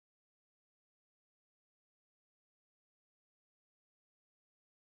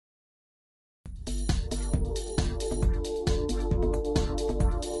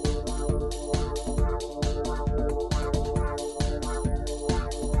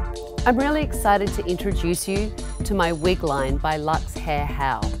I'm really excited to introduce you to my wig line by Luxe Hair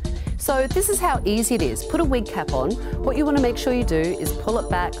How. So this is how easy it is. Put a wig cap on. What you want to make sure you do is pull it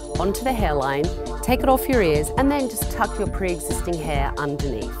back onto the hairline, take it off your ears, and then just tuck your pre-existing hair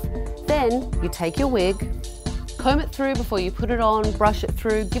underneath. Then you take your wig, comb it through before you put it on, brush it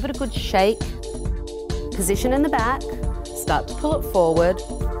through, give it a good shake, position in the back, start to pull it forward,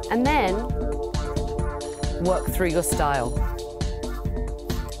 and then work through your style.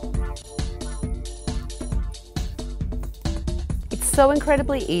 It's so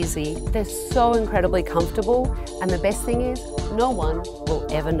incredibly easy, they're so incredibly comfortable, and the best thing is, no one will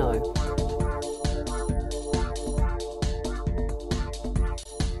ever know.